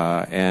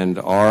 and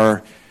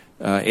our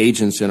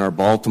agents in our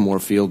Baltimore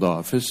field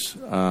office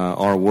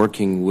are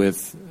working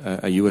with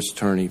a U.S.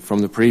 attorney from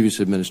the previous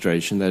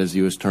administration, that is the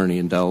U.S. attorney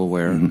in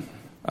Delaware,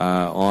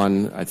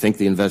 on, I think,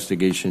 the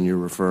investigation you're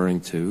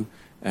referring to.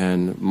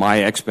 And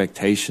my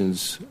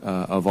expectations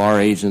of our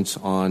agents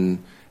on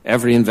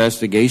every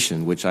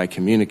investigation, which I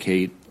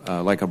communicate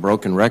like a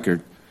broken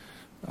record,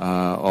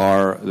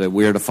 are that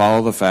we're to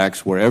follow the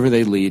facts wherever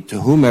they lead,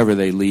 to whomever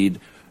they lead,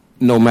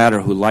 no matter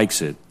who likes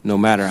it, no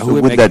matter who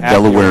it makes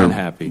happy or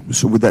unhappy.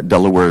 So would that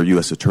Delaware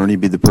U.S. attorney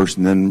be the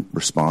person then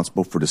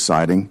responsible for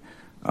deciding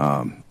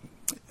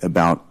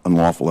about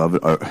unlawful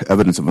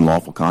evidence of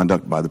unlawful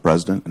conduct by the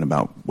president and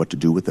about what to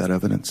do with that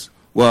evidence?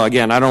 Well,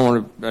 again, I don't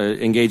want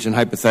to engage in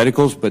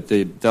hypotheticals, but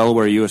the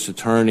Delaware U.S.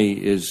 attorney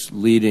is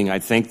leading, I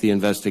think, the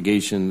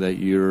investigation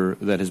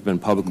that has been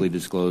publicly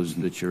disclosed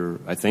that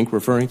you're, I think,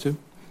 referring to.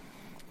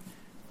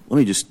 Let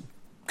me just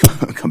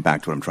come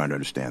back to what I'm trying to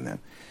understand then.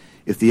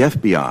 If the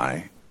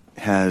FBI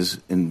has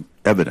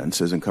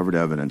uncovered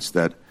evidence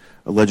that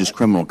alleges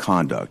criminal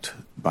conduct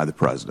by the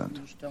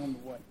president. Just tell them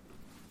what.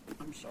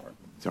 I'm sorry.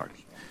 Sorry.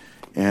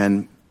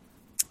 And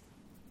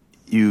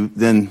you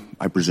then,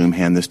 I presume,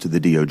 hand this to the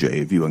DOJ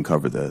if you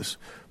uncover this.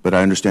 But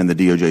I understand the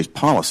DOJ's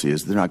policy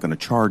is they're not going to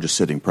charge a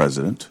sitting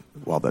president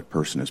while that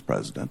person is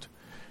president.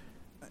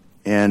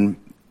 And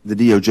the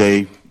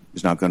DOJ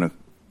is not going to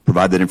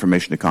provide that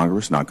information to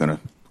Congress, not going to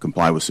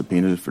comply with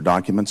subpoenas for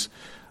documents.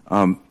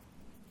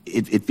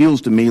 It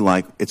feels to me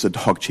like it's a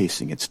dog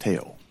chasing its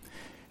tail.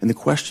 And the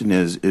question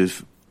is,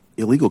 if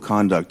illegal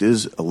conduct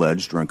is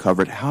alleged or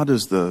uncovered, how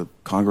does the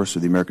Congress or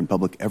the American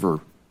public ever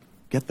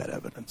get that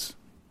evidence?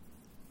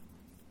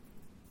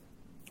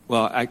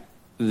 Well,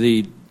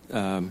 the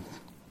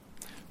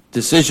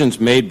decisions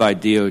made by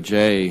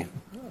DOJ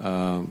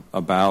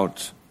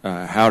about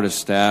how to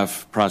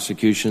staff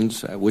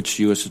prosecutions, which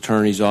U.S.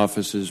 attorneys'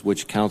 offices,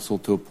 which counsel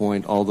to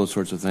appoint, all those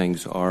sorts of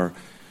things are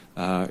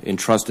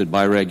entrusted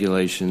by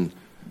regulation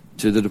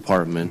to the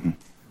department,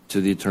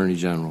 to the Attorney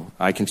General.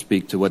 I can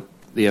speak to what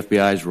the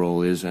FBI's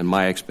role is and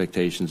my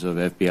expectations of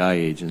FBI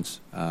agents,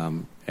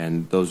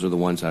 and those are the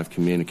ones I've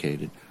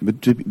communicated.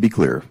 But to be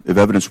clear, if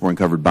evidence were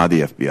uncovered by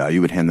the FBI, you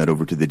would hand that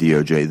over to the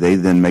DOJ. They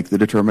then make the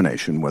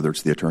determination, whether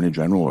it's the Attorney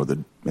General or,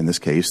 in this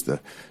case,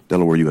 the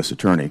Delaware U.S.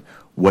 Attorney,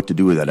 what to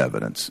do with that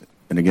evidence.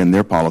 And again,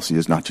 their policy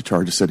is not to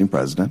charge a sitting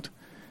president,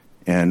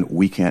 and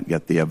we can't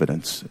get the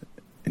evidence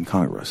in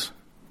Congress.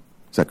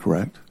 Is that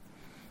correct?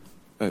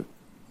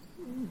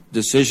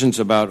 Decisions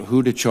about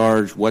who to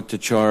charge, what to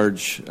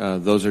charge,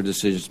 those are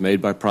decisions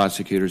made by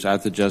prosecutors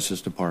at the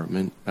Justice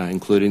Department,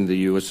 including the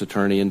U.S.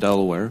 Attorney in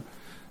Delaware,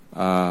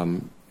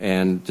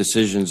 and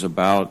decisions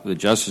about the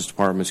Justice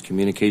Department's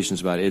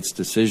communications about its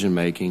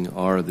decision-making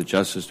are the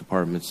Justice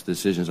Department's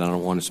decisions. I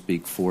don't want to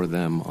speak for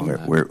them on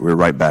that. We're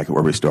right back at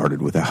where we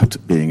started without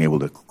being able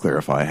to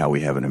clarify how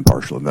we have an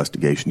impartial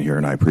investigation here,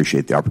 and I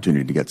appreciate the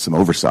opportunity to get some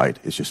oversight.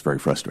 It's just very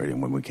frustrating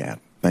when we can't.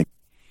 Thank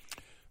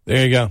you.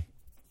 There you go.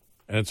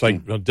 And it's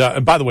like,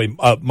 by the way,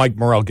 Mike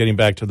Morrell, getting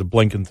back to the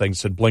Blinken thing,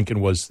 said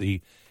Blinken was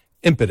the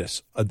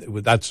impetus.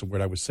 That's the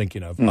word I was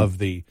thinking of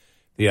the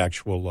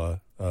actual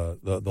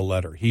the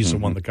letter. He's the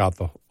one that got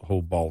the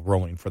whole ball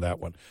rolling for that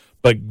one.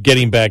 But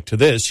getting back to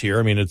this here,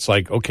 I mean, it's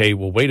like, okay,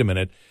 well, wait a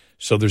minute.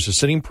 So there's a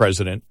sitting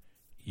president.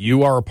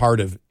 You are a part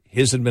of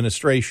his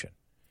administration.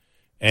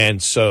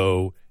 And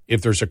so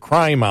if there's a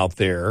crime out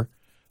there,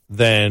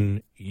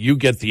 then you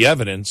get the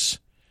evidence.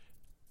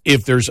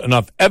 If there's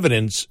enough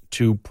evidence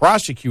to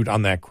prosecute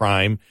on that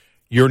crime,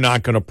 you're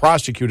not going to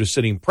prosecute a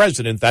sitting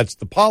president. That's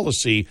the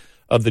policy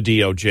of the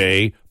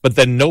DOJ. But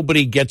then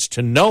nobody gets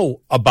to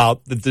know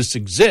about that this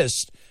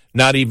exists,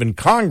 not even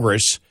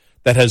Congress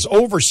that has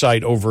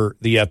oversight over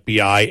the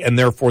FBI, and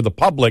therefore the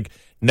public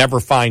never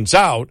finds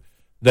out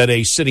that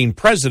a sitting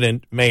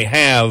president may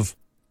have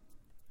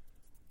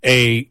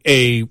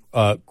a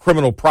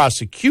criminal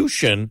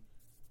prosecution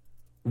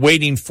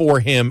waiting for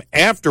him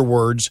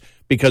afterwards,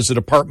 because the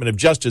Department of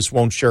Justice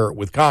won't share it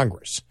with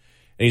Congress.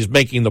 And he's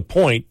making the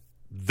point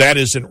that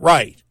isn't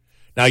right.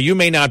 Now, you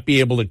may not be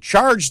able to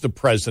charge the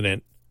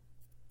president,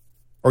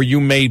 or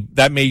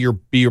that may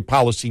be your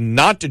policy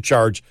not to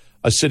charge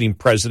a sitting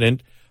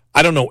president.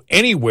 I don't know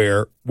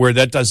anywhere where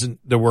that doesn't,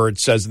 where it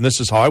says, and this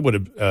is how I would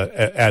have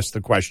asked the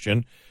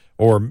question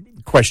or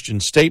question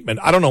statement.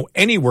 I don't know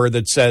anywhere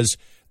that says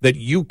that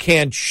you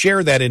can't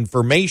share that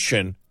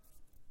information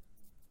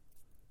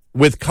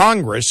with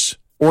Congress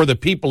or the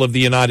people of the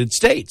United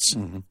States,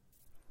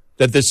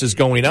 that this is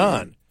going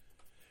on.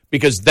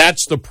 Because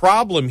that's the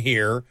problem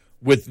here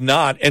with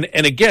not, and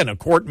again, a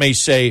court may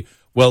say,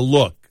 well,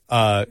 look,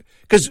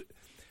 because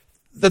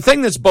the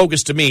thing that's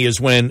bogus to me is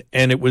when,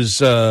 and it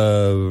was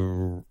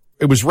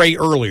Ray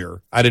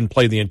earlier. I didn't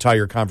play the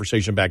entire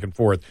conversation back and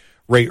forth.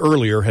 Ray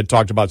earlier had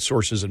talked about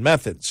sources and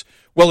methods.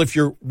 Well, if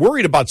you're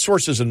worried about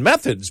sources and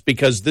methods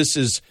because this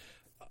is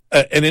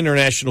an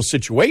international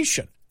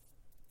situation,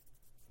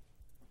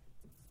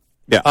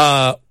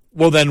 well,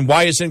 then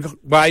why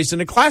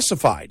isn't it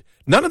classified?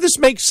 None of this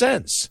makes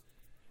sense.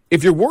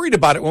 If you're worried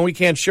about it, well, we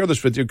can't share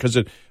this with you because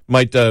it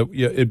might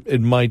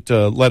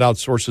let out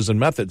sources and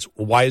methods.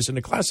 Well, why isn't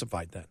it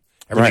classified then?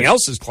 Everything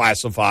else is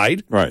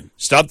classified. Right.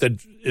 Stuff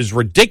that is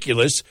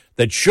ridiculous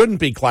that shouldn't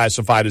be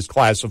classified is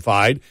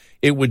classified.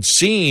 It would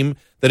seem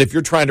that if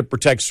you're trying to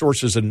protect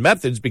sources and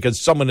methods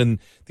because someone in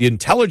the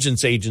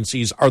intelligence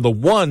agencies are the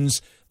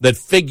ones that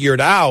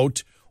figured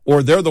out,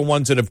 or they're the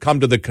ones that have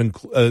come to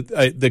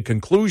the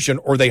conclusion,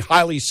 or they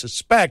highly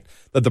suspect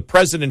that the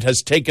president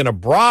has taken a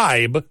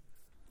bribe,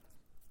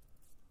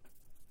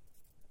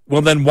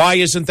 well, then why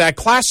isn't that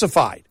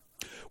classified?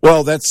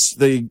 Well, that's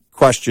the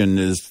question,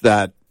 is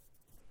that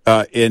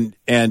and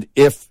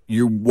if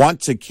you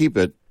want to keep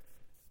it,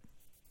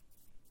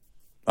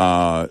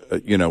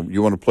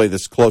 you want to play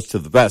this close to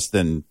the vest,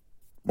 then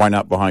why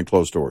not behind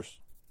closed doors?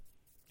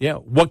 Yeah.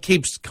 What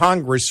keeps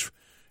Congress,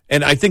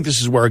 and I think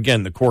this is where,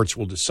 again, the courts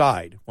will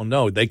decide. Well,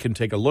 no, they can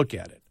take a look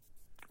at it.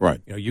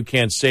 Right. You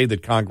can't say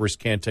that Congress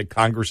can't take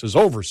Congress's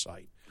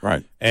oversight.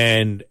 Right.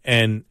 And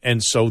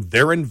so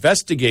they're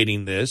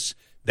investigating this.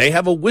 They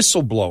have a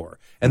whistleblower.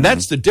 And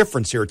that's the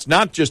difference here. It's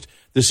not just,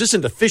 this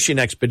isn't a fishing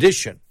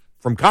expedition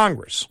from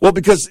Congress. Well,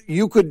 because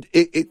you could,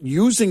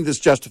 using this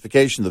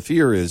justification, the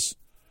fear is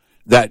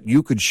that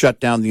you could shut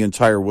down the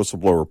entire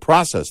whistleblower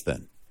process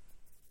then.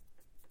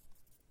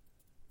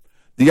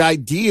 The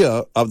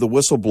idea of the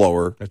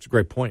whistleblower... That's a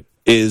great point.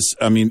 ...is,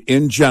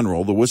 in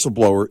general, the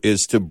whistleblower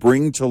is to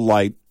bring to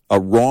light a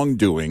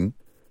wrongdoing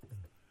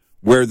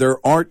where there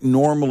aren't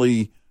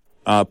normally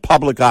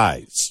public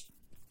eyes.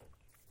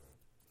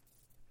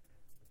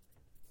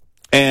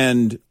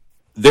 And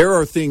there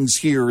are things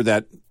here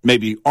that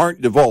maybe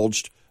aren't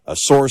divulged, a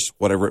source,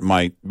 whatever it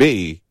might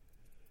be.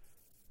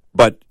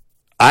 But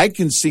I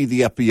can see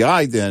the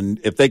FBI then,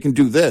 if they can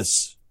do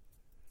this,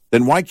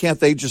 then why can't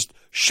they just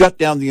shut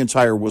down the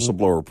entire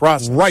whistleblower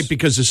process? Right,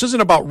 because this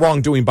isn't about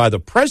wrongdoing by the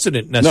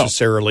president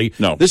necessarily.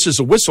 No. This is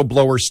a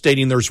whistleblower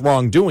stating there's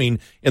wrongdoing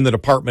in the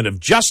Department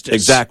of Justice.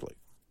 Exactly.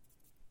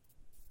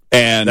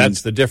 And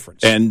that's the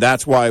difference. And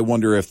that's why I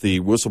wonder if the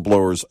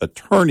whistleblower's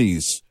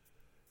attorneys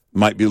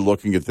might be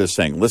looking at this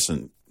saying,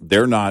 listen,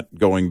 they're not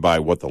going by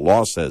what the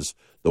law says.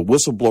 The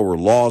whistleblower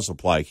laws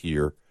apply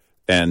here,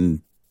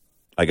 and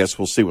I guess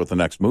we'll see what the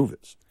next move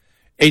is.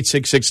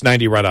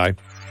 866-90-RED-EYE.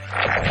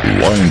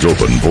 Lines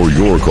open for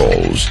your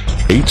calls.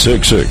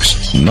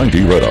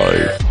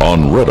 866-90-RED-EYE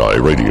on Red Eye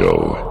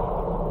Radio.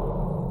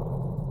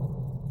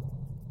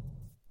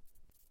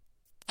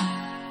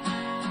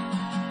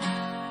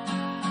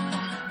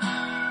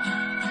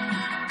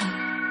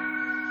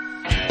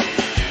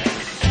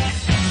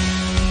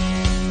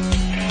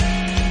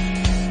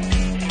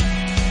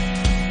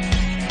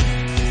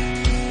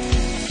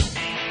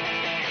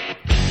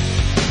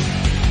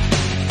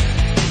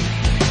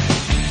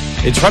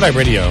 It's Red Eye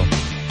Radio.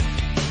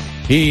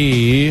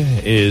 He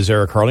is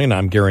Eric Harley, and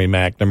I'm Gary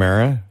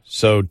McNamara.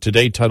 So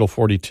today, Title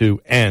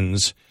 42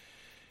 ends,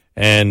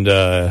 and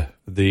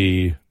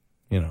we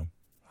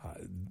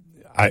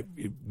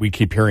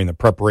keep hearing the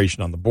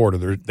preparation on the border.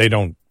 There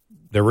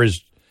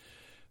is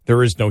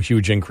no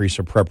huge increase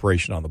of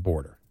preparation on the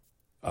border.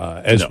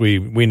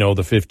 We know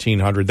the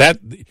 1,500.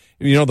 The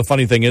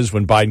funny thing is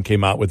when Biden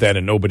came out with that,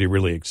 and nobody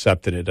really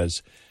accepted it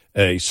as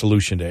a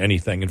solution to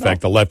anything. In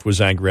fact, the left was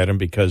angry at him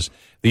because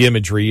the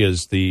imagery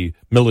is the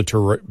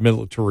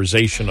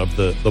militarization of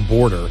the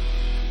border.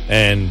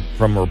 And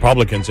from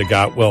Republicans, it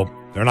got, well,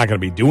 they're not going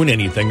to be doing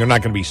anything. They're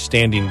not going to be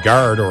standing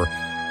guard or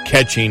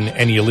catching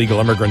any illegal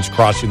immigrants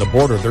crossing the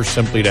border. They're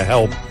simply to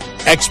help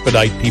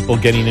expedite people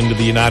getting into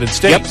the United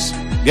States.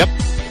 Yep.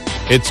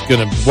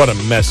 What a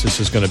mess this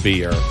is going to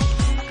be, Eric.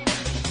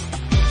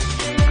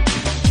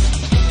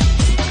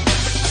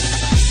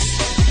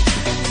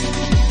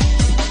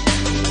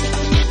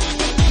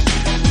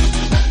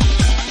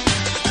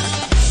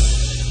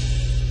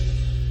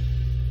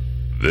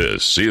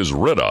 This is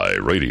Red Eye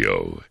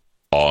Radio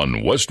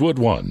on Westwood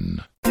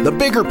One. The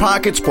Bigger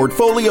Pockets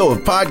portfolio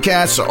of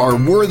podcasts are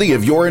worthy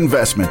of your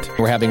investment.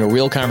 We're having a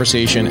real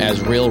conversation as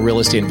real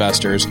estate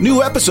investors.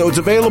 New episodes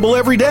available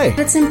every day.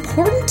 It's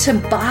important to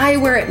buy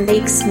where it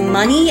makes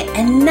money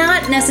and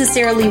not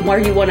necessarily where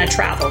you want to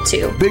travel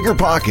to. Bigger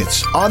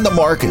Pockets, On the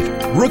Market,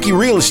 Rookie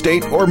Real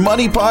Estate, or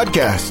Money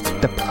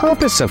Podcast. The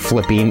purpose of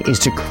flipping is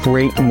to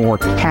create more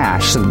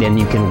cash so then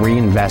you can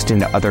reinvest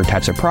into other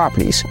types of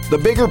properties. The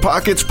Bigger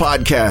Pockets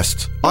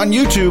Podcast on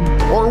YouTube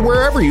or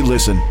wherever you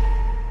listen.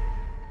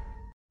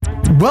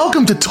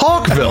 welcome to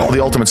Talkville,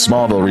 the ultimate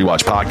Smallville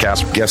rewatch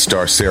podcast. Guest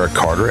star Sarah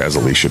Carter as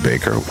Alicia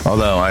Baker.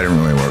 Although I didn't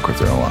really work with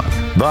her a lot.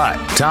 But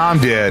Tom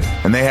did,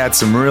 and they had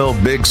some real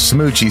big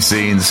smoochy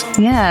scenes.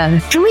 Yeah.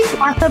 Can we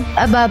talk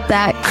about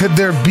that? Could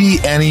there be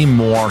any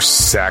more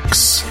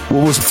sex?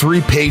 What was a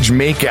 3-page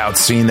makeout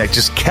scene that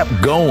just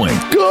kept going?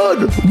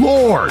 Good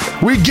Lord.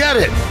 We get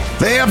it.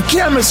 They have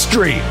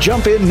chemistry.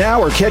 Jump in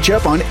now or catch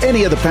up on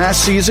any of the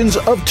past seasons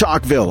of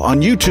Talkville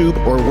on YouTube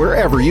or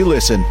wherever you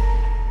listen.